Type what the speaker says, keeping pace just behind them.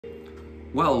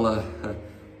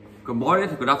Good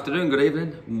morning, good afternoon, good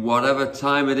evening, whatever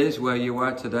time it is where you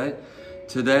are today.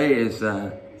 Today is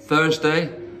Thursday,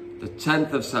 the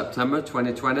 10th of September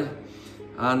 2020,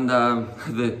 and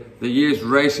the year's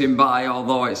racing by,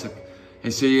 although it's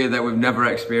a year that we've never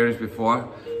experienced before,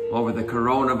 with the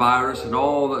coronavirus and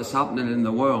all that's happening in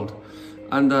the world.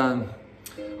 And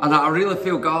I really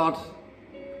feel God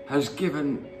has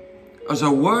given us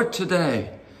a word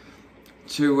today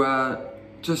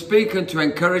to speak and to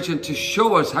encourage and to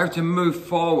show us how to move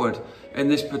forward in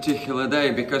this particular day,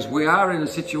 because we are in a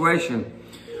situation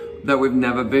that we've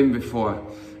never been before.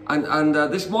 And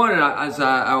this morning, as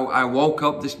I woke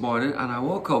up this morning, and I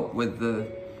woke up with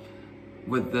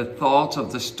the thought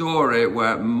of the story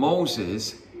where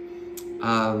Moses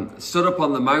stood up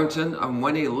on the mountain, and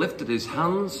when he lifted his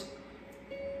hands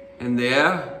in the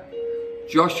air,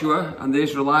 Joshua and the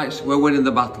Israelites were winning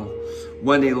the battle.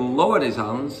 When he lowered his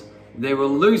hands, they were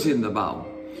losing the battle.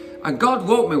 And God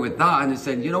woke me with that, and he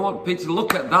said, you know what, Peter,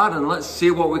 look at that and let's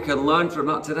see what we can learn from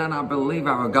that today. And I believe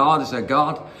our God is a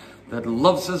God that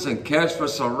loves us and cares for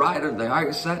us. So right at the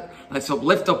outset, let's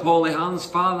lift up holy hands.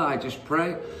 Father, I just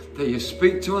pray that you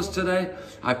speak to us today.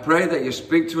 I pray that you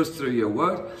speak to us through your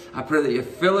word. I pray that you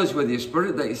fill us with your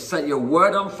spirit, that you set your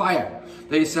word on fire,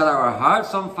 that you set our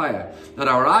hearts on fire, that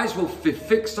our eyes will be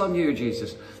fixed on you,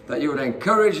 Jesus, that you would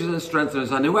encourage us and strengthen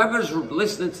us. And whoever's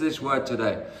listening to this word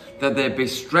today, that they be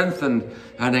strengthened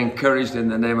and encouraged in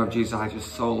the name of Jesus. I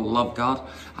just so love God.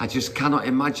 I just cannot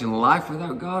imagine life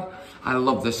without God. I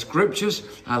love the scriptures.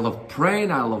 I love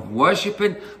praying. I love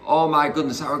worshiping. Oh my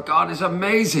goodness, our God is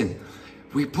amazing.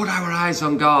 We put our eyes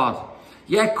on God.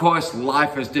 Yeah, of course,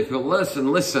 life is difficult.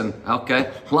 Listen, okay?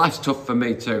 Life's tough for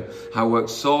me too. I work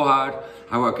so hard.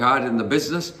 I work hard in the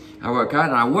business. I work hard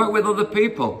and I work with other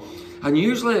people. And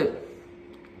usually,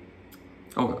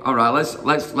 all right,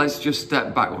 let's just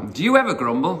step back one. Do you ever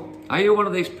grumble? Are you one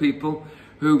of these people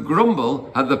who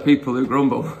grumble at the people who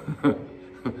grumble?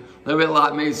 They're a bit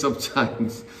like me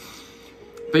sometimes.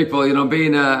 People, you know,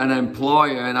 being an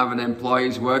employer and having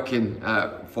employees working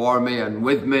for me and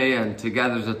with me and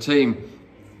together as a team,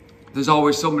 there's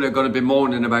always somebody going to be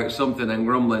moaning about something and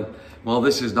grumbling. Well,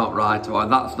 this is not right, or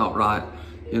that's not right.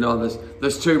 You know,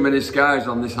 there's too many scars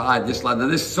on this side, this ladder,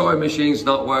 this sewing machine's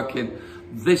not working,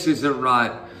 this isn't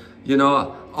right. You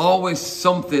know, always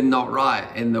something not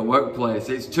right in the workplace.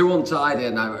 It's too untidy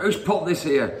now. Who's put this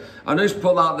here? And who's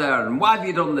put that there? And why have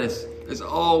you done this? It's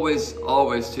always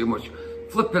too much.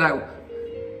 Flip it out.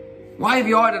 Why have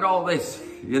you ordered all this?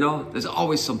 You know, there's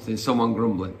always someone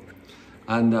grumbling.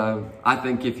 And I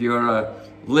think if you're a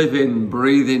living,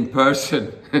 breathing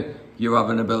person, you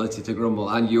have an ability to grumble,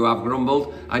 and you have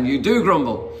grumbled, and you do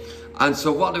grumble. And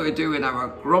so what do we do in our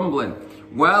grumbling?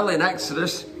 Well, in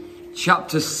Exodus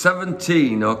chapter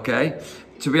 17, okay?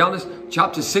 To be honest,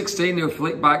 chapter 16, you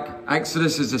flick back,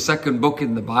 Exodus is the second book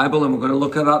in the Bible, and we're going to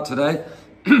look at that today.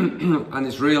 And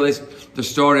it's really the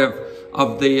story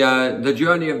of the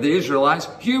journey of the Israelites,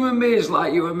 human beings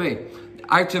like you and me,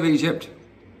 out of Egypt,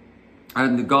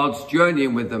 and God's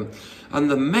journeying with them. And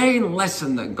the main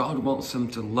lesson that God wants them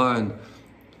to learn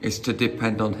is to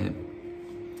depend on him.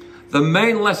 The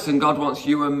main lesson God wants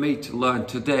you and me to learn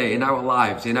today in our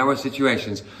lives, in our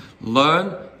situations,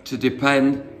 learn to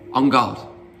depend on God.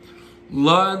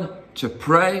 Learn to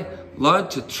pray, learn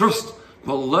to trust,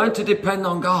 but learn to depend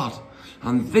on God.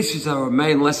 And this is our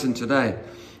main lesson today.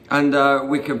 And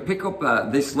we can pick up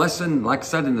this lesson, like I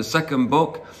said, in the second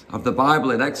book of the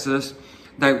Bible in Exodus.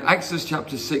 Now, Exodus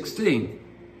chapter 16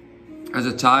 as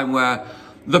a time where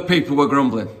the people were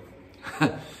grumbling.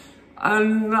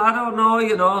 And I don't know,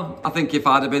 you know, I think if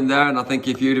I'd have been there, and I think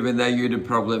if you'd have been there, you'd have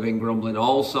probably been grumbling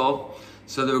also.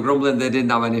 So they were grumbling, they didn't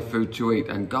have any food to eat.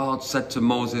 And God said to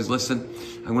Moses, listen,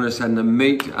 I'm going to send them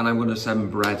meat and I'm going to send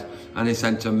bread. And he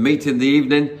sent them meat in the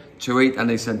evening to eat, and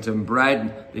he sent them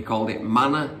bread. They called it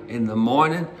manna in the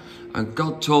morning. And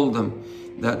God told them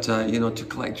that, you know, to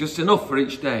collect just enough for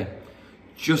each day.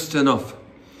 Just enough.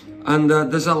 And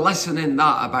there's a lesson in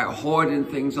that about hoarding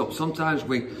things up. Sometimes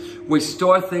we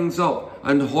store things up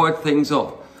and hoard things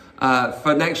up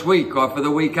for next week or for the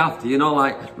week after. You know,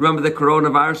 like, remember the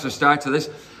coronavirus, the start of this?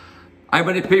 How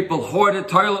many people hoarded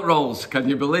toilet rolls? Can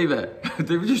you believe it?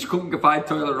 They just couldn't find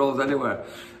toilet rolls anywhere.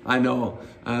 I know.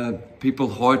 People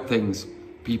hoard things.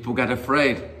 People get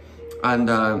afraid. And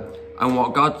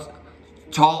what God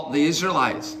taught the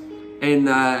Israelites in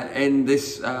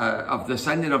this of the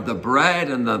sending of the bread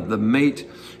and the meat,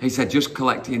 he said, just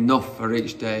collect enough for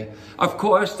each day. Of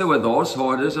course, there were those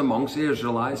hoarders amongst the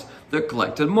Israelites that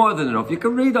collected more than enough. You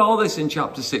can read all this in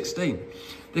chapter 16.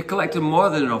 They collected more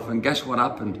than enough, and guess what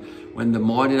happened? When the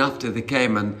morning after they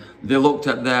came and they looked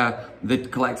at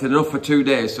they'd collected enough for 2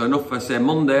 days, so enough for say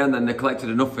Monday, and then they collected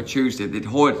enough for Tuesday, they'd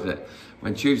hoarded it.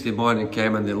 When Tuesday morning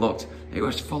came and they looked, it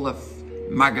was full of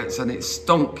maggots and it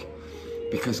stunk,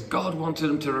 because God wanted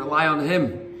them to rely on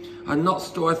him and not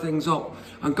store things up.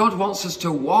 And God wants us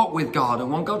to walk with God,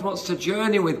 and God wants to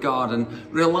journey with God and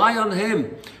rely on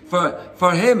him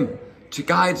for him to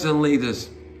guide us and lead us.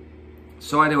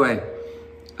 So anyway,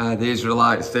 the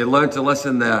Israelites, they learned a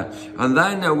lesson there. And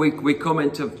then we come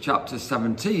into chapter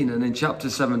 17, and in chapter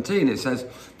 17 it says,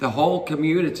 the whole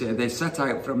community, they set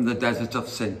out from the desert of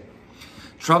Sin,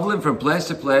 traveling from place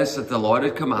to place that the Lord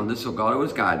had commanded, so God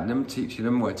was guiding them, teaching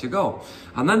them where to go.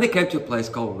 And then they came to a place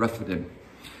called Rephidim.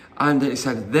 And it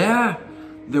said there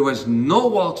was no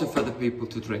water for the people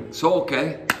to drink. So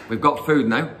okay, we've got food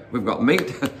now, we've got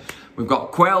meat, we've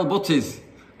got quail butties,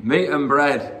 meat and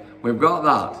bread, we've got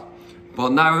that.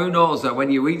 But now who knows that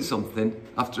when you eat something,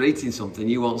 after eating something,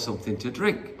 you want something to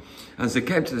drink. As they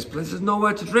came to this place, there's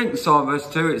nowhere to drink. So in verse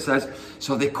 2 it says,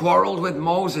 so they quarreled with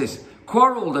Moses,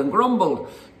 quarreled and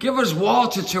grumbled. Give us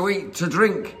water to eat, to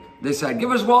drink. They said,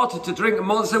 give us water to drink. And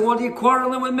Moses said, what are you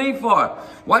quarreling with me for?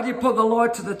 Why do you put the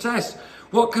Lord to the test?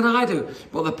 What can I do?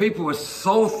 But the people were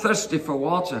so thirsty for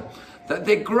water that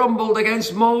they grumbled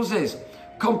against Moses,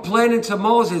 complaining to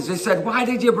Moses. They said, why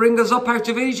did you bring us up out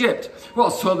of Egypt?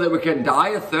 Well, so that we can die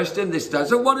of thirst in this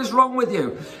desert. What is wrong with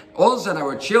you? Us and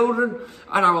our children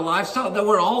and our livestock, that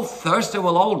we're all thirsty,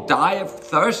 we'll all die of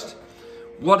thirst.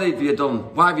 What have you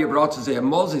done? Why have you brought us here?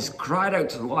 Moses cried out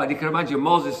to the Lord. You can imagine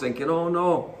Moses thinking, oh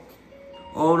no,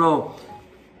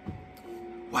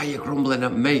 why are you grumbling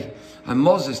at me? And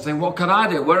Moses thinking, what can I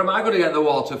do? Where am I going to get the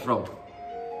water from?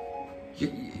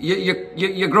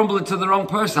 You're grumbling to the wrong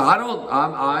person.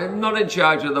 I'm not in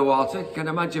charge of the water. You can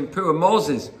imagine poor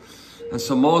Moses. And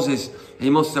so Moses, he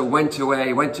must have went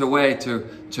away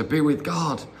to be with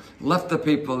God, left the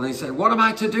people, and he said, what am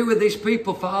I to do with these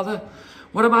people, Father?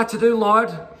 What am I to do,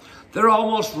 Lord? They're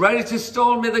almost ready to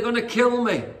stone me. They're going to kill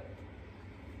me.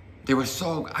 They were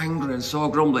so angry and so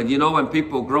grumbling. You know, when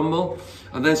people grumble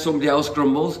and then somebody else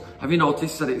grumbles, have you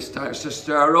noticed that it starts to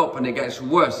stir up and it gets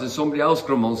worse and somebody else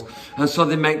grumbles? And so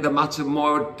they make the matter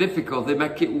more difficult. They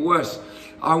make it worse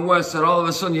and worse. And all of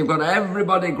a sudden you've got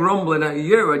everybody grumbling at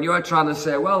you, and you're trying to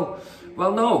say, well,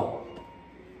 no.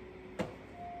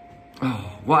 Oh,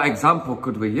 what example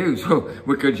could we use?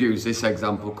 We could use this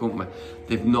example, couldn't we?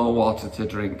 They've no water to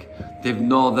drink.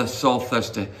 They're so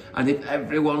thirsty. And if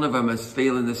every one of them is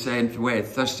feeling the same way,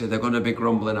 thirsty, they're going to be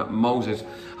grumbling at Moses.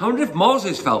 I wonder if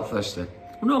Moses felt thirsty.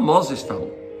 I wonder how Moses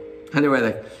felt. Anyway,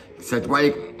 they said, why are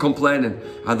you complaining?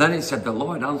 And then it said, the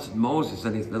Lord answered Moses,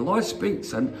 and the Lord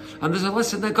speaks. And there's a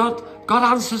lesson that God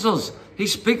answers us. He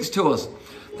speaks to us.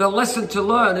 The lesson to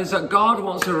learn is that God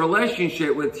wants a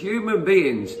relationship with human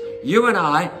beings, you and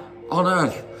I, on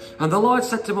earth. And the Lord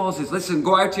said to Moses, listen,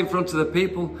 go out in front of the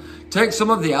people, take some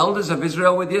of the elders of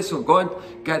Israel with you. So go and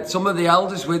get some of the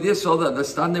elders with you so that they're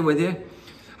standing with you.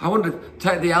 I wonder,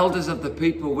 take the elders of the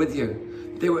people with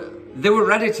you. They were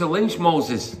ready to lynch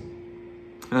Moses.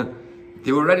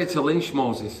 They were ready to lynch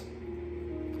Moses.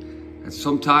 And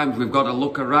sometimes we've got to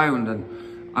look around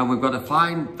and we've got to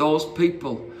find those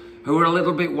people who are a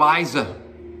little bit wiser,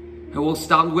 who will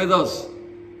stand with us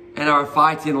in our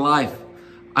fight in life,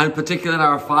 and particularly in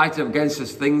our fight against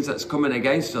these things that's coming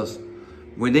against us.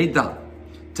 We need that.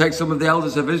 Take some of the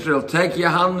elders of Israel. Take your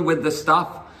hand with the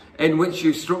staff in which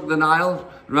you struck the Nile.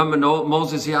 Remember,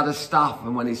 Moses, he had a staff,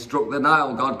 and when he struck the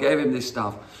Nile, God gave him this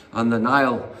staff, and the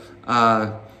Nile,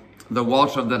 the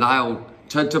water of the Nile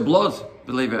turned to blood,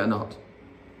 believe it or not.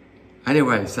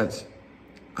 Anyway, he said,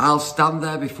 I'll stand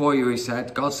there before you, he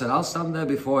said. God said, I'll stand there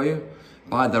before you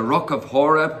by the rock of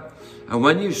Horeb. And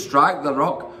when you strike the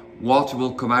rock, water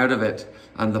will come out of it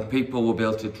and the people will be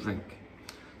able to drink.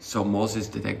 So Moses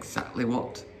did exactly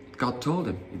what God told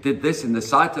him. He did this in the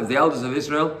sight of the elders of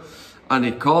Israel, and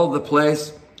he called the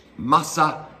place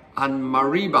Massah and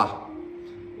Meribah,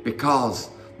 because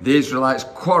the Israelites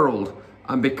quarreled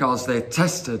and because they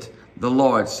tested the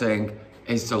Lord, saying,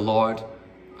 is the Lord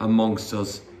amongst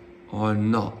us or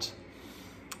not?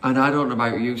 And I don't know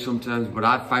about you sometimes, but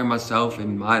I find myself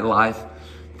in my life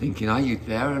thinking, are you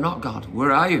there or not, God?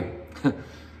 Where are you?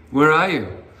 Where are you?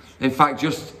 In fact,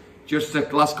 just the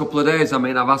last couple of days, I've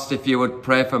asked if you would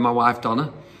pray for my wife,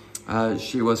 Donna.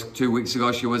 She was 2 weeks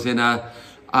ago, she was in a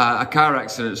car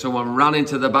accident. Someone ran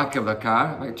into the back of her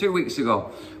car like 2 weeks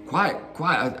ago. Quite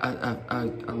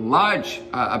a large,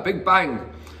 a big bang.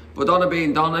 But Donna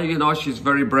being Donna, you know, she's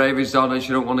very brave as Donna.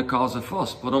 She don't want to cause a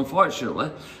fuss. But unfortunately,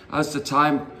 as the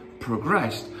time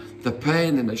progressed, the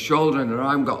pain in the shoulder and her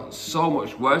arm got so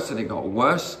much worse, and it got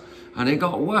worse, and it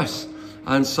got worse.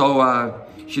 And so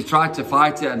she tried to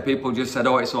fight it, and people just said,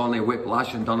 oh, it's only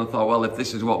whiplash. And Donna thought, well, if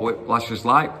this is what whiplash is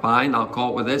like, fine, I'll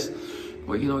cope with this.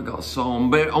 But you know, it got so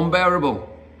unbearable.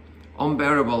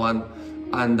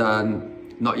 And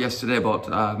not yesterday, but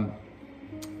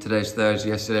today's Thursday,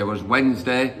 yesterday was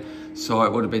Wednesday, so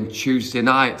it would have been Tuesday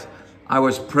night. I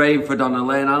was praying for Donna,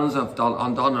 laying hands on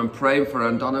Donna and praying for her,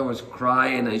 and Donna was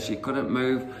crying and she couldn't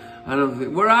move. And I was like,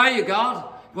 where are you, God?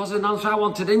 It wasn't an answer. I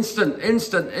wanted instant.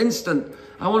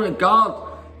 I wanted God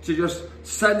to just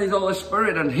send his Holy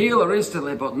Spirit and heal her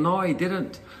instantly, but no, he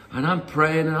didn't. And I'm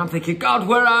praying and I'm thinking, God,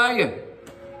 where are you?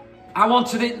 I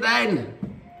wanted it then.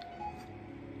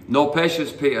 No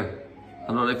patience, Peter. I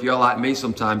don't know if you're like me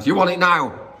sometimes. You want it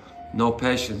now. No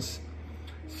patience.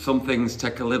 Some things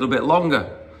take a little bit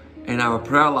longer in our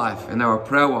prayer life, in our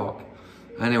prayer walk.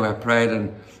 Anyway, I prayed,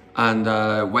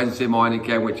 and Wednesday morning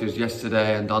came, which was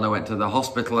yesterday, and Donna went to the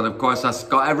hospital. And of course, I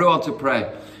got everyone to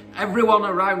pray. Everyone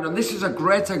around. And this is a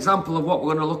great example of what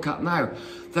we're going to look at now.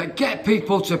 That get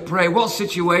people to pray. What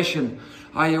situation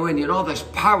are you in? You know, there's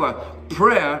power.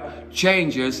 Prayer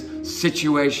changes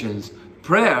situations.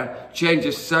 Prayer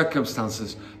changes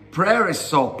circumstances. Prayer is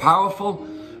so powerful,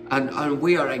 and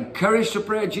we are encouraged to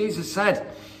pray. Jesus said,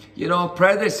 you know,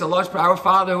 pray this, the Lord's Prayer, our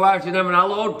Father who art in heaven,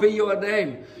 hallowed be your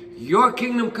name. Your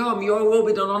kingdom come, your will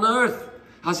be done on earth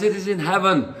as it is in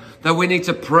heaven. That we need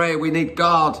to pray, we need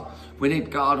God. We need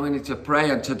God, we need to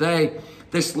pray. And today,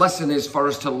 this lesson is for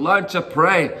us to learn to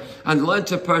pray and learn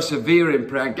to persevere in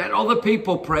prayer. Get other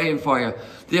people praying for you.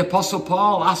 The Apostle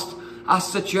Paul asked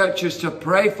the churches to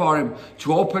pray for him,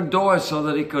 to open doors so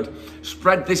that he could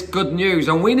spread this good news.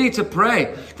 And we need to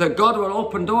pray that God will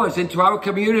open doors into our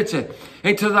community,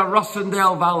 into the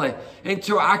Rossendale Valley,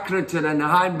 into Accrington and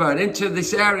Hyndburn, into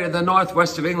this area, the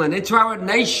northwest of England, into our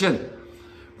nation.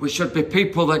 We should be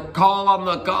people that call on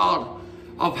the God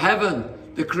of heaven,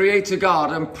 the Creator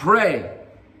God, and pray,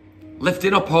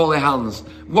 lifting up holy hands,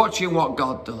 watching what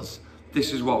God does.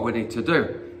 This is what we need to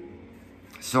do.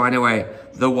 So anyway,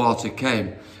 the water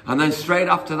came. And then straight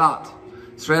after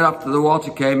the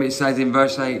water came, it says in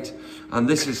verse 8, and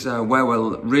this is where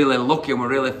we're really looking, we're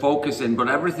really focusing, but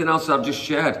everything else I've just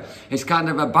shared is kind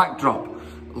of a backdrop.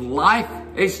 Life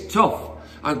is tough,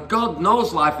 and God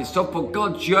knows life is tough, but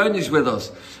God journeys with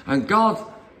us. And God,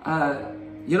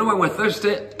 you know, when we're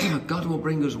thirsty, God will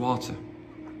bring us water.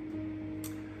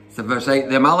 So verse 8,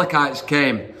 the Amalekites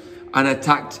came and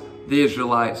attacked the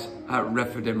Israelites at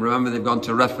Rephidim. Remember, they've gone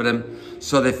to Rephidim.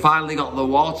 So they finally got the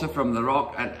water from the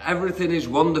rock, and everything is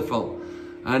wonderful.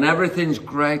 And everything's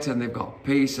great, and they've got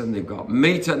peace, and they've got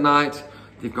meat at night.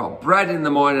 They've got bread in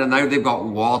the morning, and now they've got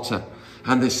water.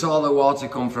 And they saw the water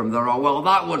come from the rock. Well,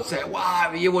 that would say,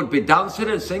 wow, you would be dancing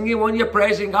and singing when you're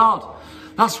praising God.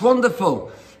 That's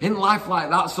wonderful. In life like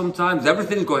that, sometimes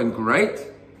everything's going great.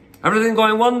 Everything's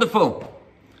going wonderful.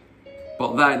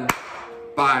 But then,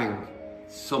 bang,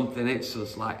 something hits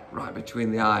us like right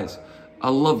between the eyes.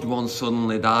 A loved one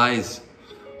suddenly dies.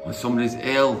 Or somebody's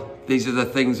ill. These are the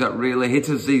things that really hit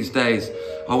us these days.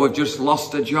 Or we've just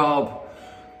lost a job.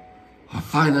 Or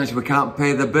financially we can't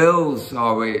pay the bills.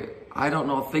 Or I don't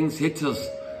know, things hit us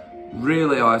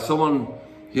really. Or someone,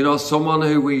 you know, someone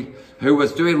who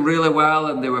was doing really well,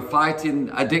 and they were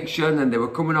fighting addiction and they were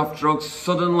coming off drugs.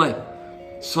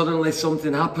 Suddenly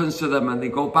something happens to them, and they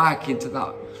go back into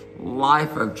that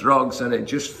life of drugs, and it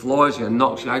just floors you and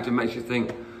knocks you out and makes you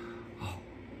think, oh,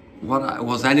 what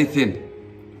was anything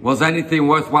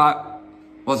worthwhile?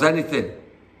 Was anything?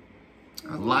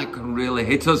 And life can really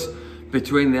hit us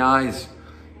between the eyes.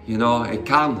 You know, it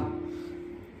can.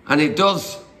 And it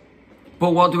does.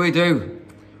 But what do we do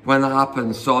when that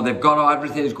happens? So they've got,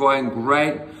 everything's going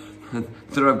great.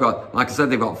 They've got, like I said,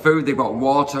 they've got food, they've got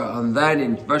water. And then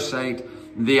in verse 8,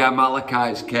 the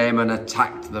Amalekites came and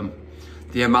attacked them.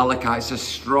 The Amalekites, a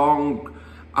strong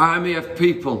army of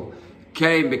people,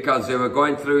 came because they were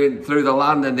going through the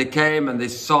land, and they came and they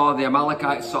saw the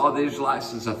Amalekites, saw the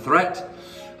Israelites as a threat.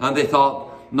 And they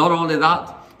thought, not only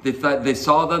that, they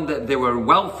saw them, that they were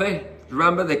wealthy.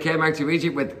 Remember, they came out of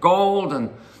Egypt with gold, and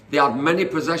they had many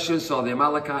possessions. So the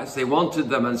Amalekites, they wanted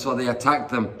them, and so they attacked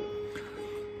them.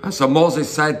 And so Moses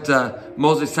said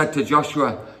to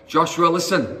Joshua, Joshua,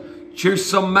 listen, choose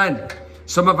some men,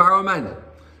 some of our men,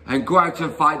 and go out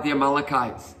and fight the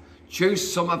Amalekites.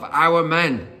 Choose some of our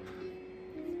men.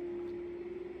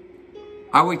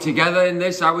 Are we together in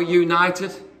this? Are we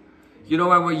united? You know,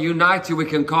 when we're united, we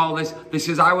can call this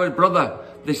is our brother.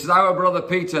 This is our brother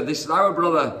Peter. This is our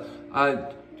brother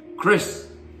Chris.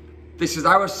 This is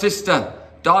our sister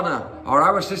Donna, or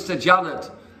our sister Janet.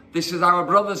 This is our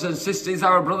brothers and sisters,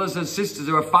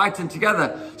 who are fighting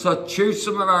together. So choose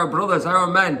some of our brothers, our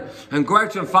men, and go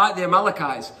out and fight the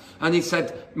Amalekites. And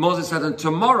Moses said, and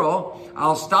tomorrow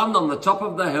I'll stand on the top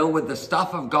of the hill with the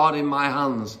staff of God in my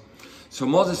hands. So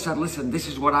Moses said, listen, this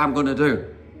is what I'm going to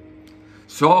do.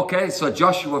 So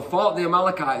Joshua fought the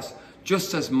Amalekites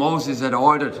just as Moses had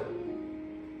ordered.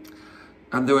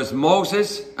 And there was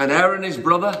Moses and Aaron, his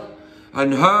brother,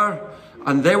 and Hur,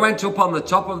 and they went up on the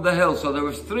top of the hill. So there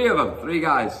was three of them, three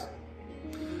guys.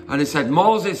 And he said,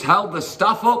 Moses held the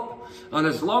staff up, and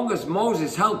as long as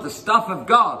Moses held the staff of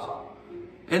God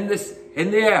in the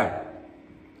air,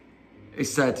 he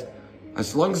said,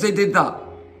 as long as they did that,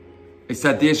 he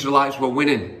said the Israelites were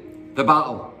winning the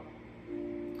battle.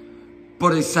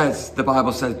 But it says, the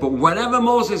Bible says, but whenever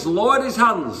Moses lowered his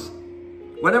hands,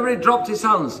 whenever he dropped his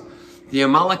hands, the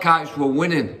Amalekites were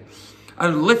winning.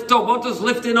 And lift up, what does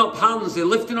lifting up hands? They're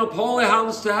lifting up holy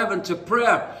hands to heaven, to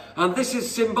prayer. And this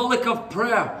is symbolic of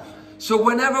prayer. So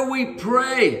whenever we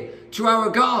pray to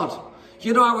our God,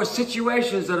 you know, our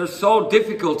situations that are so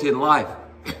difficult in life.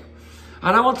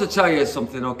 And I want to tell you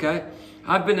something, okay?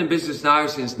 I've been in business now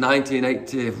since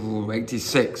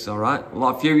 1986, all right?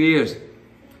 A few years.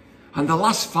 And the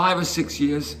last 5 or 6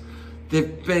 years,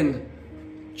 they've been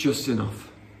just enough.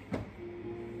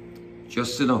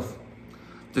 Just enough.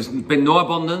 There's been no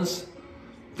abundance.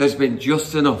 There's been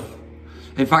just enough.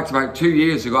 In fact, about 2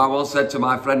 years ago, I once said to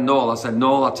my friend Noel, I said,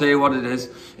 Noel, I'll tell you what it is.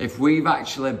 If we've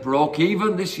actually broke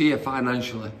even this year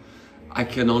financially, I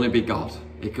can only be God.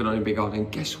 It can only be God. And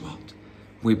guess what?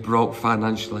 We broke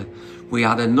financially. We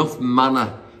had enough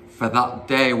manna for that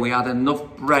day. We had enough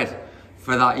bread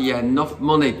for that year. Enough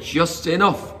money, just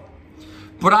enough.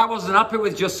 But I wasn't happy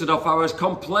with just enough. I was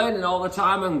complaining all the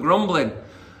time and grumbling.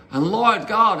 And Lord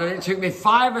God, and it took me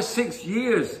 5 or 6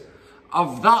 years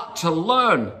of that to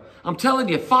learn. I'm telling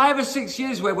you, 5 or 6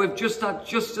 years where we've just had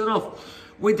just enough.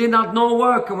 We didn't have no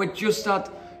work and we just had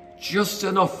just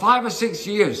enough. 5 or 6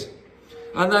 years.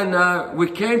 And then we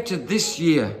came to this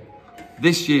year,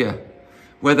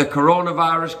 where the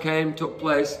coronavirus took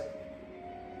place.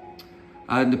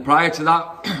 And prior to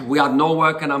that, we had no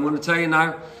work. And I'm going to tell you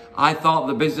now, I thought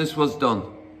the business was done.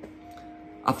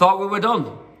 I thought we were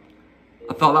done.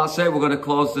 I thought, that's it, we're going to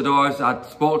close the doors. I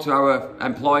spoke to our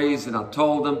employees and I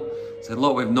told them, said,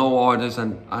 look, we've no orders,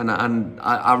 and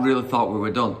I really thought we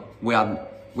were done. We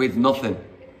had nothing.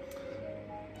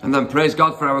 And then praise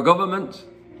God for our government.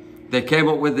 They came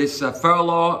up with this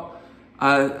furlough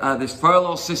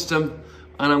system.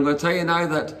 And I'm going to tell you now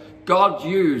that God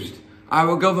used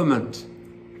our government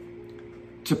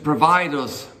to provide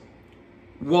us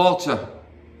water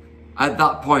at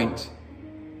that point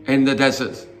in the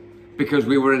desert. Because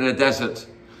we were in a desert.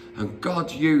 And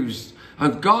God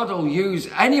will use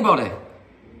anybody.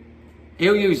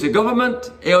 He'll use the government.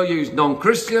 He'll use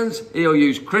non-Christians. He'll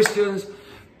use Christians.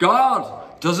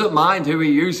 God doesn't mind who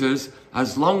he uses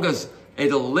as long as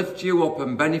it'll lift you up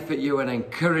and benefit you and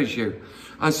encourage you.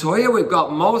 And so here we've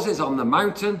got Moses on the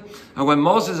mountain. And when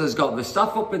Moses has got the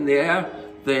staff up in the air,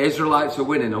 the Israelites are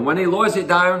winning. And when he lowers it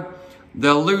down,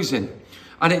 they're losing.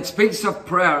 And it speaks of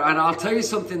prayer. And I'll tell you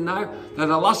something now, that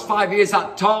the last 5 years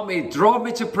that drove me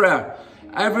to prayer.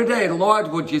 Every day, Lord,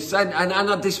 would you send, and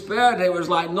I despaired. It was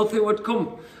like nothing would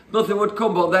come. Nothing would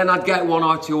come, but then I'd get 1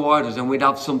 or 2 orders and we'd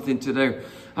have something to do.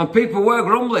 And people were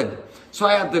grumbling. So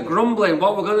I had the grumbling,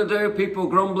 what we're going to do, people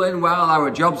grumbling, well, our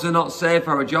jobs are not safe,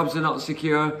 our jobs are not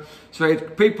secure. So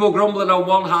people grumbling on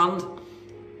one hand,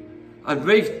 and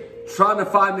me trying to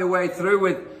find my way through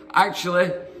with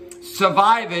actually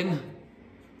surviving,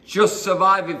 just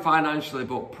surviving financially.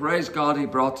 But praise God, he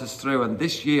brought us through. And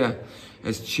this year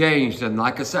has changed. And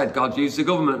like I said, God used the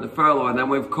government, the furlough, and then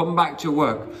we've come back to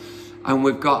work. And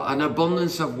we've got an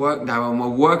abundance of work now, and we're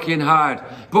working hard.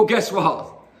 But guess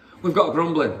what? We've got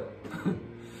grumbling.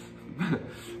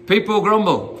 People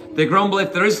grumble. They grumble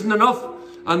if there isn't enough,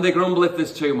 and they grumble if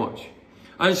there's too much.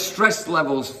 And stress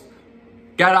levels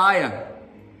get higher.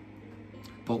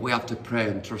 But we have to pray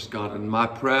and trust God. And my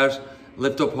prayers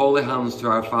lift up holy hands to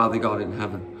our Father God in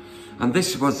heaven. And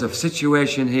this was the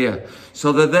situation here.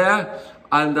 So they're there,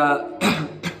 and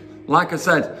like I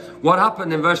said, what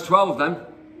happened in verse 12 then?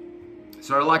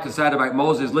 So like I said about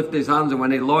Moses lifting his hands, and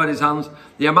when he lowered his hands,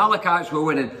 the Amalekites were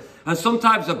winning. And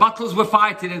sometimes the battles we're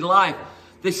fighting in life,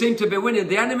 they seem to be winning.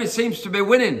 The enemy seems to be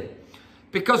winning.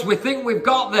 Because we think we've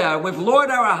got there, we've lowered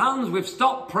our hands, we've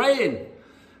stopped praying.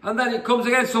 And then it comes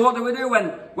again. So what do we do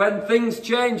when things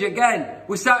change again?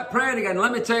 We start praying again.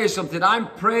 Let me tell you something. I'm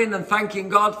praying and thanking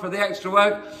God for the extra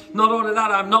work. Not only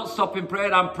that, I'm not stopping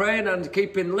praying. I'm praying and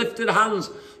keeping lifted hands.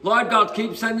 Lord God,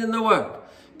 keep sending the work.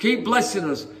 keep blessing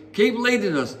us, keep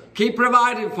leading us, keep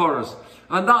providing for us.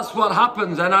 And that's what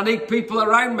happens. And I need people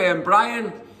around me. And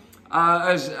Brian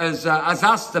has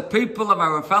asked the people of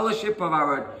our fellowship, of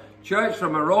our church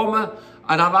from Aroma,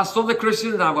 and I've asked other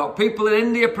Christians, and I've got people in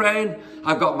India praying.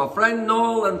 I've got my friend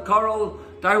Noel and Coral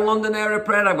down London area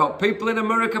praying. I've got people in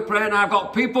America praying. I've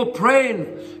got people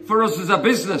praying for us as a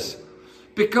business.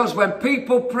 Because when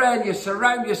people pray and you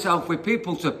surround yourself with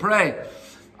people to pray,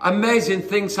 amazing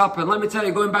things happen. Let me tell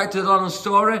you, going back to Donna's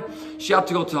story, she had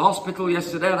to go to hospital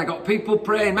yesterday, and I got people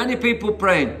praying, many people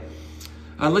praying.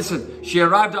 And listen, she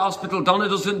arrived at hospital. Donna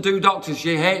doesn't do doctors.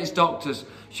 She hates doctors.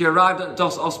 She arrived at the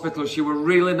hospital. She was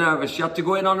really nervous. She had to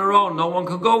go in on her own. No one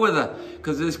could go with her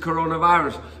because of this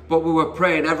coronavirus. But we were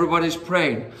praying. Everybody's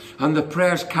praying. And the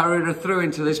prayers carried her through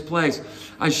into this place.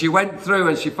 And she went through,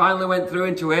 and she finally went through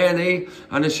into A&E.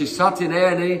 And as she sat in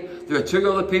A&E, there were two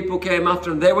other people came after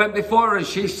her. And they went before her, and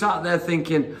she sat there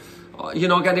thinking, you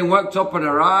know, getting worked up on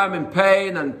her arm in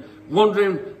pain and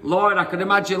wondering, Lord, I can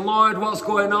imagine, Lord, what's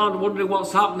going on? Wondering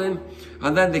what's happening.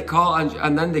 And then they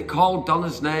called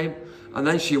Donna's name. And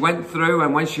then she went through,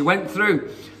 and when she went through,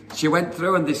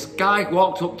 and this guy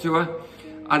walked up to her,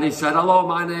 and he said, hello,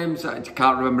 my name's, I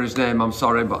can't remember his name, I'm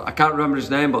sorry, but I can't remember his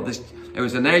name, but it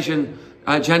was an Asian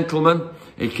gentleman.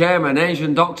 He came, an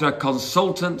Asian doctor, a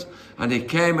consultant, and he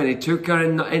came and he took her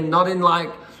in not in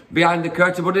like behind the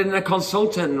curtain, but in a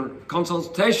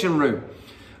consultation room.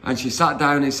 And she sat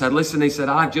down and he said, listen, he said,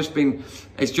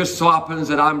 it just so happens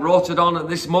that I'm rotated on at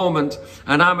this moment,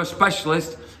 and I'm a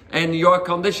specialist in your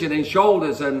condition, in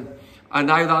shoulders, and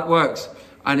how that works.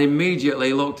 And immediately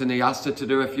he looked and he asked her to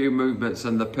do a few movements,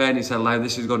 and the pain, he said, now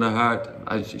this is going to hurt.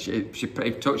 And she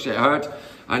touched it, hurt,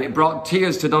 and it brought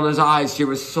tears to Donna's eyes. She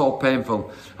was so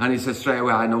painful. And he said straight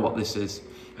away, I know what this is.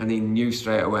 And he knew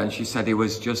straight away. And she said he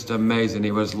was just amazing.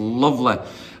 He was lovely.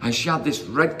 And she had this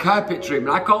red carpet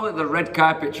treatment. I call it the red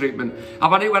carpet treatment.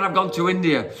 I've had it when I've gone to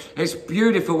India. It's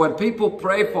beautiful when people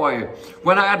pray for you.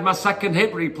 When I had my second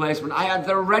hip replacement, I had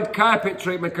the red carpet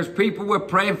treatment because people were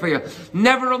praying for you.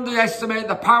 Never underestimate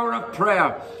the power of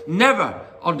prayer. Never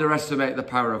underestimate the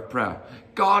power of prayer.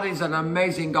 God is an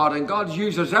amazing God, and God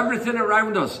uses everything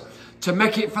around us to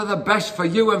make it for the best for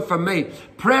you and for me.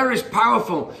 Prayer is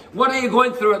powerful. What are you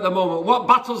going through at the moment? What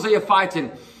battles are you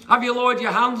fighting? Have you lowered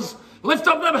your hands? Lift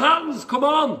up them hands. Come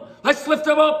on. Let's lift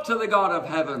them up to the God of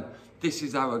heaven. This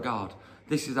is our God.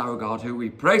 This is our God who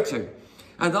we pray to.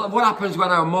 And what happens when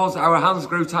our hands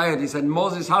grew tired? He said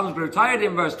Moses' hands grew tired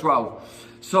in verse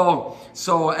 12.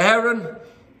 So Aaron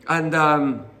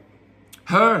and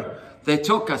they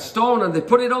took a stone and they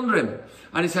put it under him.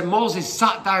 And he said Moses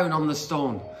sat down on the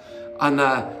stone.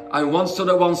 And one stood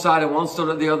at one side and one stood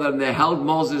at the other, and they held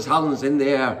Moses' hands in the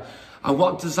air. And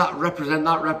what does that represent?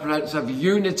 That represents a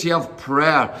unity of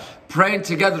prayer, praying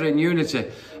together in unity.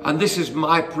 And this is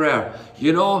my prayer.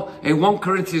 You know, in 1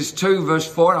 Corinthians 2 verse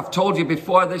 4, I've told you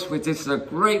before this, which is a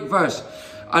great verse.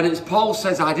 And it's Paul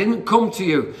says, I didn't come to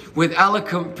you with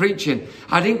eloquent preaching.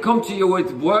 I didn't come to you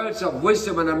with words of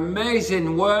wisdom and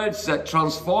amazing words that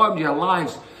transformed your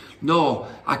lives. No,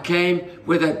 I came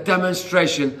with a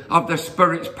demonstration of the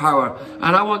Spirit's power.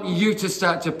 And I want you to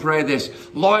start to pray this.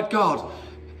 Lord God,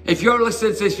 if you're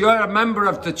listening to this, you're a member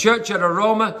of the church at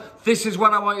Aroma, this is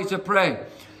what I want you to pray.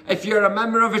 If you're a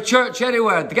member of a church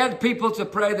anywhere, get people to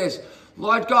pray this.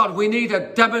 Lord God, we need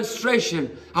a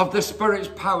demonstration of the Spirit's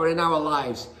power in our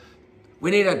lives.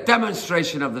 We need a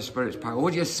demonstration of the Spirit's power.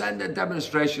 Would you send a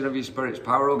demonstration of your Spirit's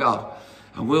power, oh God?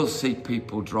 And we'll see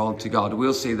people drawn to God.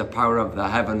 We'll see the power of the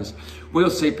heavens. We'll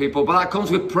see people. But that comes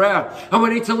with prayer. And we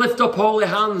need to lift up holy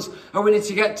hands. And we need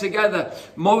to get together.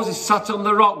 Moses sat on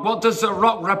the rock. What does the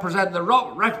rock represent? The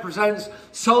rock represents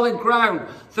solid ground.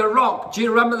 The rock. Do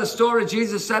you remember the story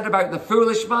Jesus said about the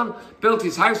foolish man built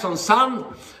his house on sand,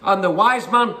 and the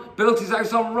wise man built his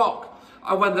house on rock?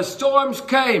 And when the storms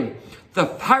came, the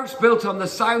house built on the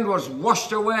sand was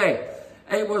washed away.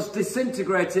 It was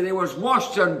disintegrated, it was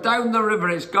washed, and down the river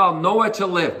it's gone, nowhere to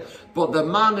live. But the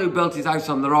man who built his house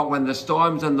on the rock, when the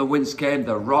storms and the winds came,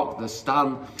 the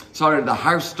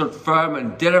house stood firm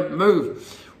and didn't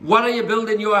move. What are you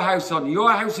building your house on?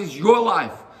 Your house is your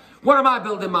life. What am I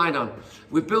building mine on?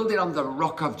 We build it on the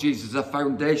rock of Jesus, the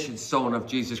foundation stone of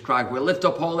Jesus Christ. We lift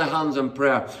up holy hands in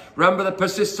prayer. Remember the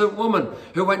persistent woman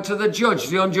who went to the judge,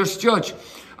 the unjust judge,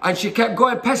 and she kept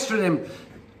going pestering him.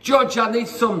 Judge,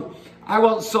 I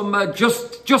want some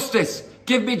justice.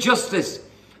 Give me justice.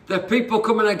 The people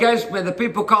coming against me, the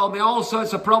people call me all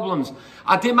sorts of problems.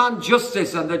 I demand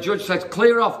justice. And the judge said,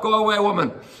 clear off, go away,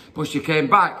 woman. But she came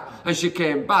back, and she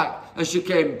came back, and she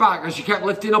came back, and she kept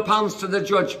lifting up hands to the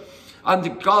judge.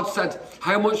 And God said,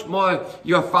 how much more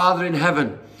your Father in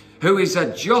heaven, who is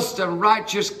a just and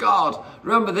righteous God.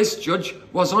 Remember, this judge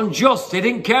was unjust. He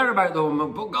didn't care about the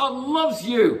woman, but God loves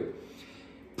you.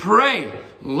 Pray.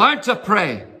 Learn to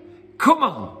pray. Come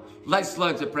on, let's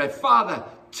learn to pray. Father,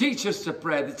 teach us to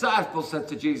pray. The disciples said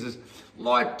to Jesus,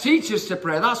 Lord, teach us to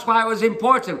pray. That's why it was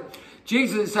important.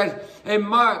 Jesus said in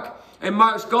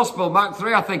Mark's Gospel, Mark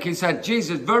 3, I think, he said,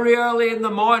 Jesus, very early in the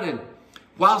morning,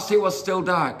 whilst it was still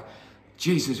dark,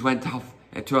 Jesus went off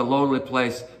into a lonely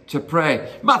place to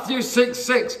pray. Matthew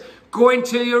 6:6, go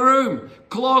into your room,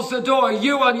 close the door,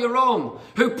 you on your own,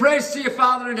 who prays to your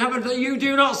Father in heaven that you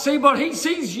do not see, but he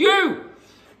sees you.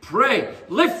 Pray,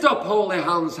 lift up holy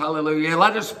hands, hallelujah.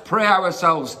 Let us pray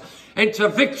ourselves into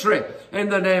victory in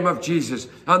the name of Jesus.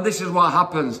 And this is what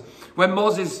happens. When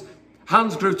Moses'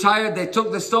 hands grew tired, they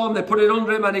took the stone, they put it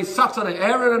under him, and he sat on it.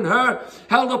 Aaron and Hur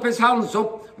held up his hands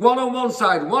up, one on one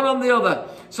side, one on the other.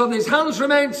 So his hands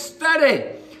remained steady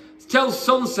till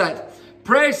sunset.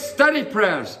 Pray steady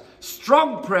prayers,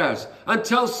 strong prayers,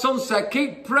 until sunset.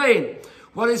 Keep praying.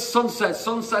 What is sunset?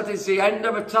 Sunset is the end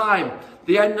of a time,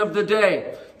 the end of the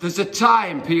day. There's a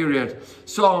time period.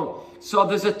 So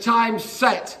there's a time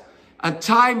set. And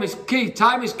time is key.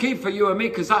 Time is key for you and me,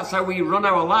 because that's how we run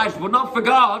our lives. But not for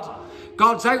God.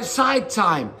 God's outside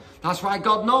time. That's why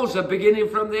God knows the beginning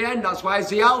from the end. That's why it's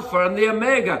the Alpha and the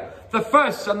Omega, the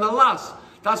first and the last.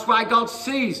 That's why God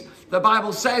sees. The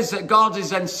Bible says that God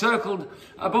is encircled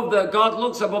God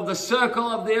looks above the circle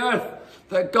of the earth.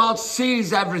 That God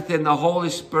sees everything. The Holy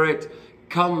Spirit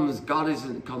comes. God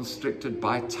isn't constricted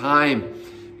by time.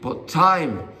 But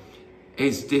time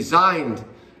is designed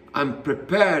and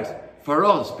prepared for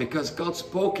us, because God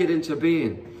spoke it into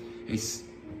being.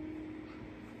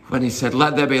 When he said,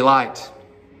 let there be light.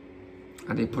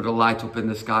 And he put a light up in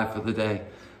the sky for the day.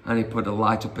 And he put a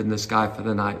light up in the sky for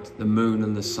the night, the moon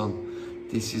and the sun.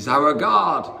 This is our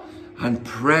God. And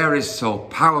prayer is so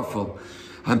powerful.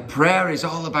 And prayer is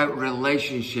all about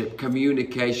relationship,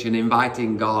 communication,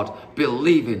 inviting God,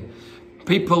 believing.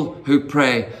 People who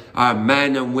pray are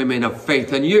men and women of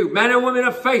faith. And you, men and women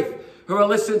of faith, who are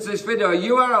listening to this video,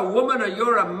 you are a woman, or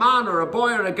you're a man, or a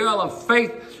boy, or a girl of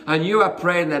faith, and you are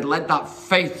praying, then let that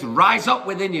faith rise up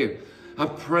within you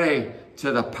and pray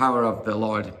to the power of the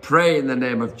Lord. Pray in the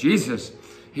name of Jesus.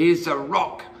 He is the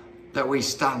rock that we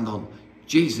stand on.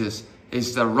 Jesus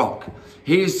is the rock.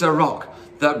 He is the rock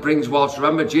that brings water.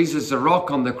 Remember, Jesus, the rock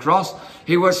on the cross,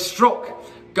 he was struck.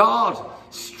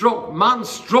 Man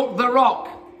struck the rock,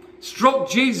 struck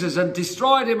Jesus and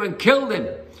destroyed him and killed him.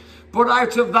 But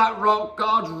out of that rock,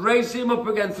 God raised him up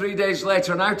again 3 days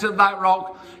later. And out of that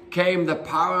rock came the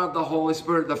power of the Holy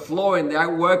Spirit, the flowing, the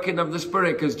outworking of the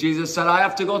Spirit. Because Jesus said, I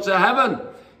have to go to heaven,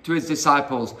 to his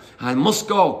disciples. I must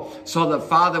go, so that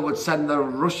Father would send the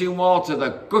rushing water,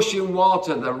 the gushing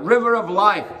water, the river of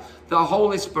life, the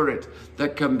Holy Spirit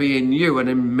that can be in you and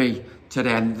in me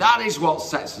today. And that is what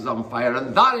sets us on fire.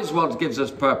 And that is what gives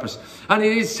us purpose. And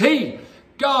it is he,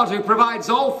 God, who provides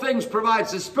all things,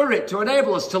 provides the Spirit to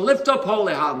enable us to lift up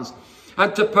holy hands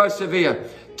and to persevere.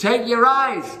 Take your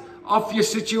eyes off your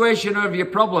situation or your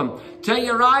problem. Take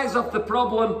your eyes off the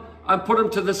problem and put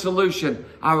them to the solution.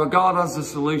 Our God has the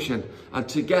solution. And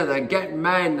together, get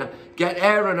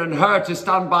Aaron and Hur to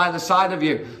stand by the side of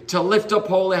you, to lift up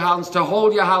holy hands, to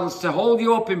hold your hands, to hold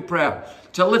you up in prayer,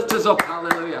 to lift us up.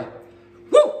 Hallelujah.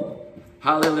 Woo!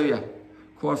 Hallelujah.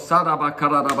 Father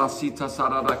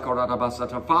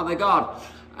God,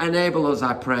 enable us,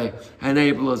 I pray.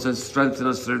 Enable us and strengthen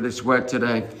us through this word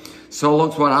today. So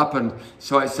look what happened.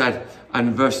 So it said,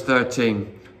 and verse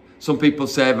 13. Some people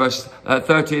say verse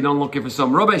 13, I'm looking for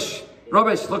some rubbish.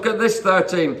 Rubbish. Look at this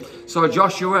 13. So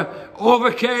Joshua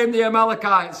overcame the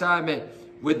Amalekites army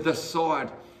with the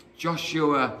sword.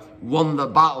 Joshua won the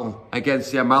battle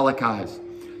against the Amalekites.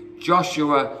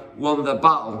 Joshua won the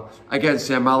battle against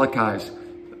the Amalekites.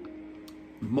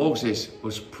 Moses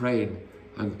was praying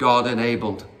and God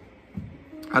enabled.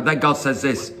 And then God says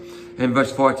this in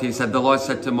verse 40. He said, the Lord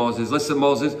said to Moses, listen,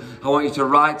 Moses, I want you to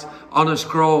write on a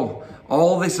scroll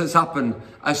all this has happened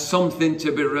as something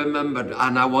to be remembered.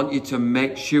 And I want you to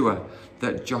make sure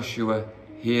that Joshua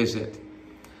hears it.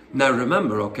 Now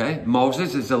remember, okay,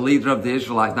 Moses is the leader of the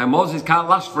Israelites. Now Moses can't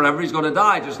last forever. He's going to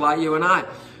die just like you and I.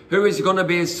 Who is going to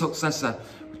be his successor?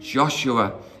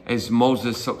 Joshua is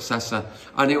Moses' successor.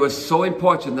 And it was so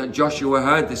important that Joshua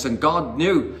heard this. And God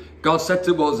knew. God said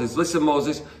to Moses, listen,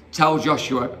 Moses, tell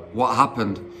Joshua what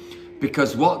happened.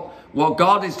 Because what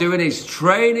God is doing is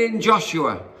training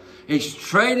Joshua. He's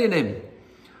training him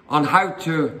on how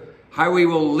he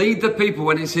will lead the people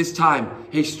when it's his time.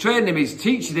 He's training him, he's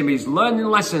teaching him, he's learning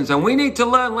lessons. And we need to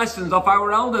learn lessons off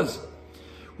our elders.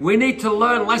 We need to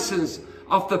learn lessons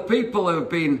of the people who have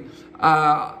been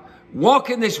walk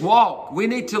in this walk. We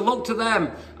need to look to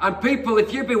them. And people,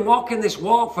 if you've been walking this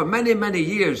walk for many, many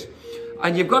years,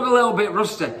 and you've got a little bit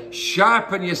rusty,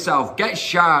 sharpen yourself. Get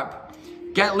sharp.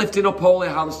 Get lifting up holy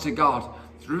hands to God.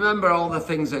 Remember all the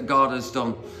things that God has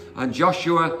done. And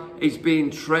Joshua is being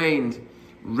trained,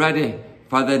 ready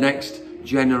for the next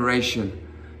generation.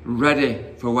 Ready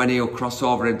for when he'll cross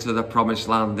over into the promised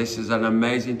land. This is an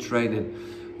amazing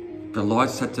training. The Lord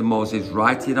said to Moses,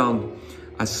 write it on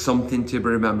as something to be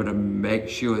remembered and make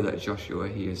sure that Joshua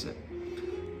hears it.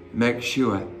 Make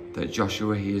sure that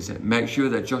Joshua hears it. Make sure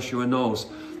that Joshua knows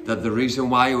that the reason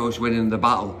why he was winning the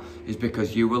battle is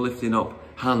because you were lifting up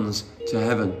hands to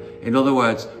heaven. In other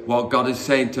words, what God is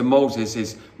saying to Moses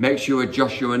is, make sure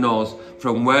Joshua knows,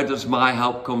 from where does my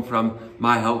help come from?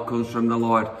 My help comes from the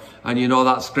Lord. And you know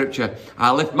that scripture,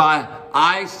 I lift my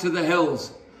eyes to the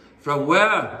hills. From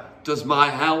where does my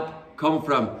help come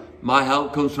from? My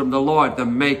help comes from the Lord, the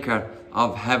maker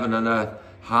of heaven and earth.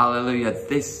 Hallelujah.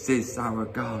 This is our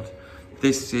God.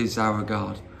 This is our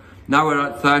God. Now we're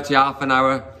at 30, half an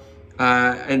hour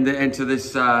into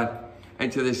this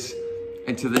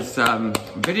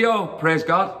video, praise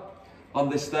God, on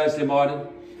this Thursday morning.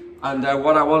 And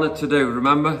what I wanted to do,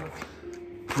 remember,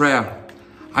 prayer.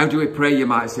 How do we pray, you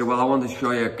might say? Well, I want to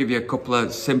show you, give you a couple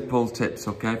of simple tips,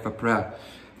 okay, for prayer.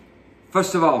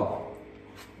 First of all,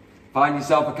 find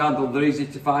yourself a candle. They're easy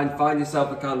to find. Find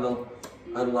yourself a candle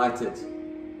and light it.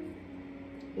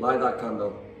 Light that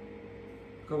candle.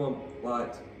 Come on,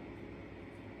 light.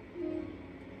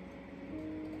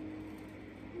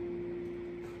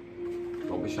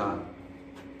 Don't be shy.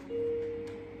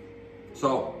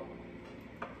 So,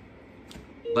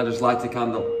 let us light a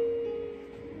candle.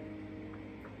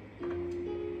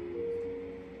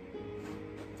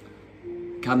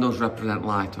 Candles represent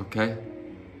light, okay?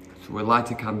 So we light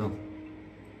a candle.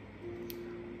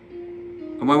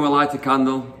 And when we light a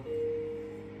candle,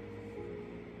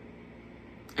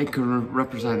 it can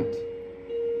represent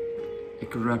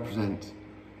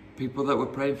people that we're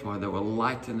praying for, that were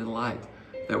lighting the light,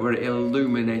 that we're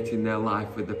illuminating their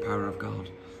life with the power of God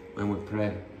when we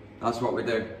pray. That's what we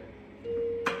do.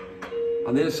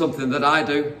 And there's something that I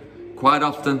do quite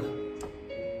often.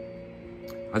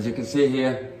 As you can see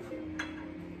here,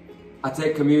 I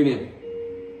take communion.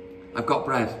 I've got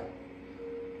bread.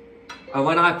 And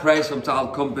when I pray, sometimes I'll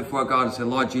come before God and say,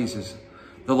 Lord Jesus,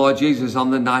 the Lord Jesus,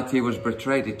 on the night he was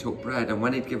betrayed, he took bread, and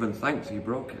when he'd given thanks, he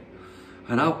broke it.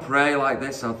 And I'll pray like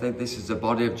this. I'll think, this is the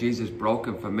body of Jesus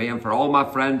broken for me and for all my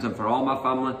friends and for all my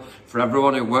family, for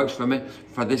everyone who works for me,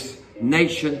 for this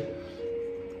nation.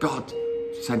 God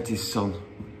sent his son.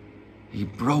 He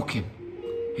broke him.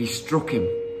 He struck him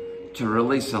to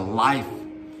release a life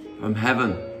from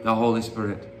heaven, the Holy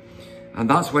Spirit. And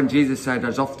that's when Jesus said,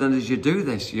 as often as you do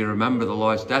this, you remember the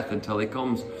Lord's death until he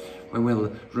comes. When we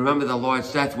remember the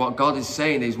Lord's death, what God is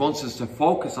saying is he wants us to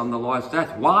focus on the Lord's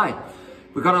death. Why?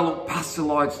 We've got to look past the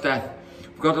Lord's death.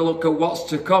 We've got to look at what's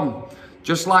to come.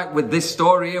 Just like with this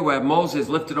story here where Moses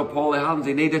lifted up holy hands,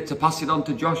 he needed to pass it on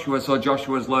to Joshua, so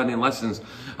Joshua's learning lessons.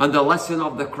 And the lesson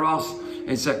of the cross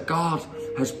is that God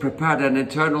has prepared an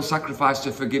eternal sacrifice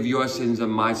to forgive your sins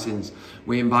and my sins.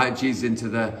 We invite Jesus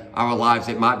into our lives.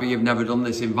 It might be you've never done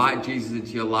this. Invite Jesus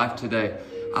into your life today.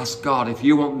 Ask God, if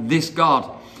you want this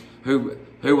God who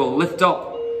will lift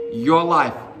up your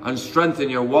life and strengthen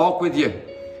your walk with you,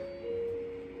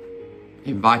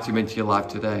 invite him into your life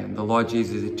today. And the Lord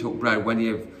Jesus, he took bread. When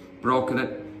you've broken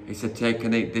it, he said, take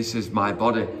and eat. This is my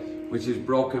body, which is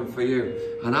broken for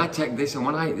you. And I take this, and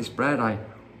when I eat this bread,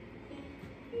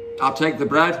 I'll take the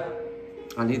bread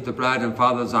and eat the bread. And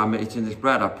Father, as I'm eating this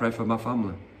bread, I pray for my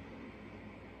family.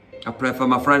 I pray for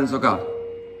my friends, oh God.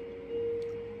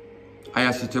 I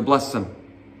ask you to bless them.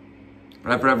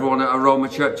 Pray for everyone at Aroma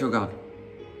Church, oh God.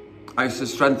 I ask you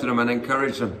to strengthen them and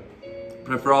encourage them.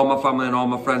 Pray for all my family and all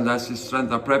my friends. I ask you to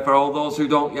strengthen. I pray for all those who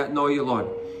don't yet know you, Lord.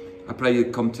 I pray you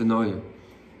come to know you.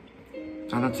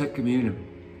 And I take communion.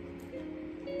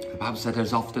 The Bible said,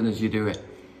 as often as you do it.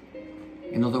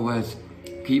 In other words,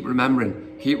 keep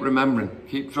remembering,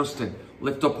 keep trusting.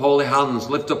 Lift up holy hands,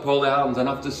 lift up holy hands. And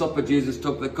after supper, Jesus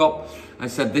took the cup and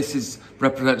said, this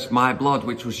represents my blood,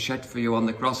 which was shed for you on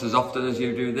the cross. As often as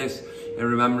you do this, in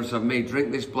remembrance of me,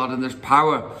 drink this blood, and there's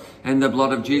power in the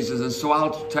blood of Jesus. And so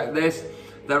I'll take this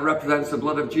that represents the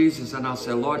blood of Jesus, and I'll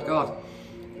say, Lord God,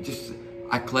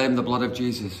 I claim the blood of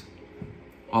Jesus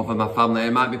over my family.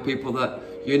 It might be people that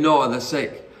you know are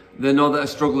sick. They know that are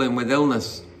struggling with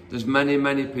illness. There's many,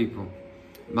 many people.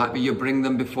 It might be you bring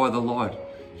them before the Lord.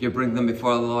 you bring them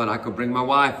before the Lord. I could bring my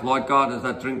wife. Lord God, as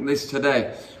I drink this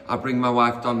today, I bring my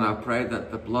wife down, and I pray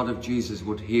that the blood of Jesus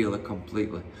would heal her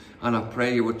completely. And I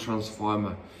pray you would transform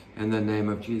her in the name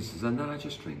of Jesus. And then I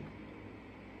just drink.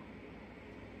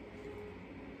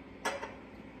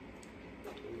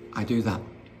 I do that.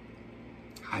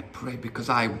 I pray because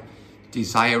I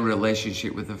desire a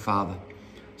relationship with the Father.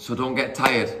 So don't get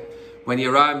tired. When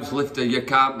your arms lifted, you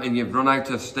can't, and you've run out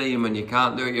of steam and you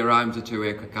can't do it, your arms are too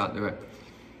weak, I can't do it.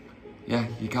 Yeah,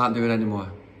 you can't do it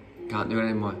anymore. Can't do it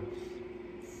anymore.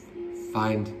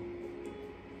 Find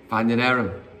an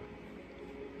Aaron.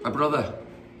 A brother.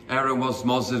 Aaron was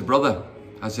Moses' brother,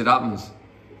 as it happens.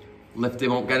 Lift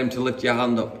him up, get him to lift your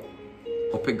hand up.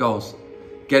 Up it goes.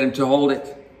 Get him to hold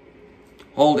it.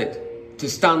 Hold it. To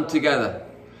stand together.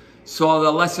 So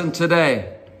the lesson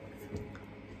today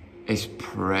is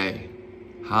pray.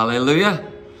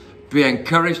 Hallelujah. Be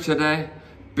encouraged today.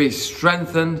 Be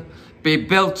strengthened. Be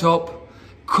built up.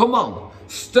 Come on.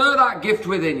 Stir that gift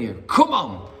within you. Come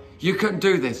on. You can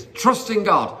do this. Trust in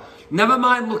God. Never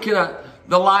mind looking at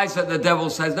the lies that the devil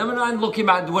says. Never mind looking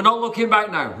back. We're not looking back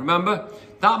now. Remember?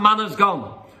 That manna's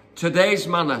gone. Today's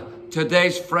manna.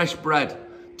 Today's fresh bread.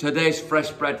 Today's fresh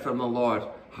bread from the Lord.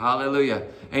 Hallelujah.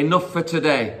 Enough for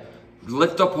today.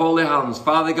 Lift up holy hands.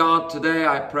 Father God, today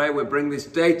I pray we bring this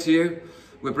day to you.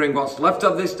 We bring what's left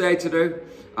of this day to do.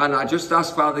 And I just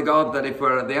ask, Father God, that if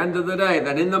we're at the end of the day,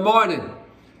 then in the morning,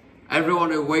 everyone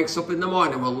who wakes up in the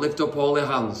morning will lift up holy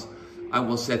hands and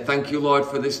will say, thank you, Lord,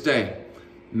 for this day.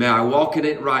 May I walk in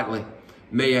it rightly.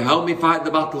 May you help me fight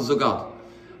the battles of God.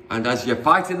 And as you're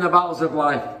fighting the battles of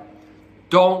life,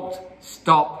 don't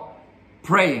stop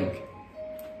praying.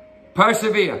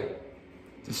 Persevere.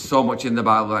 There's so much in the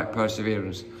Bible about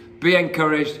perseverance. Be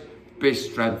encouraged. Be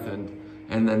strengthened.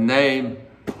 In the name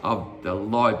of the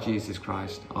Lord Jesus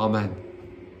Christ. Amen.